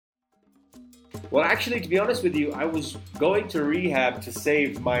Well, actually, to be honest with you, I was going to rehab to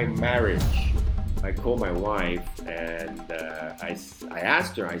save my marriage. I called my wife and I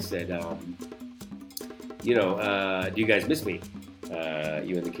asked her, I said, do you guys miss me?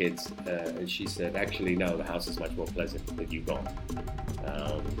 You and the kids? And she said, actually, no, the house is much more pleasant with you gone.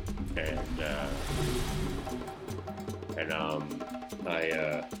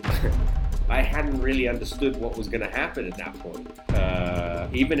 I hadn't really understood what was going to happen at that point.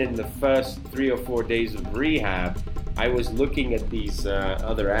 Even in the first 3 or 4 days of rehab, I was looking at these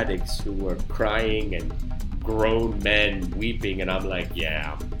other addicts who were crying and grown men weeping, and I'm like,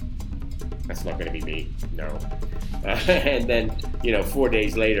 yeah, that's not going to be me, no. And then, 4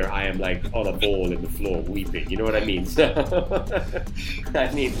 days later, I am like on a ball in the floor weeping. You know what I mean? So,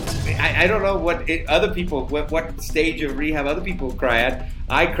 I don't know what other people, what stage of rehab other people cry at.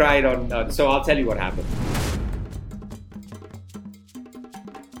 I cried on, so I'll tell you what happened.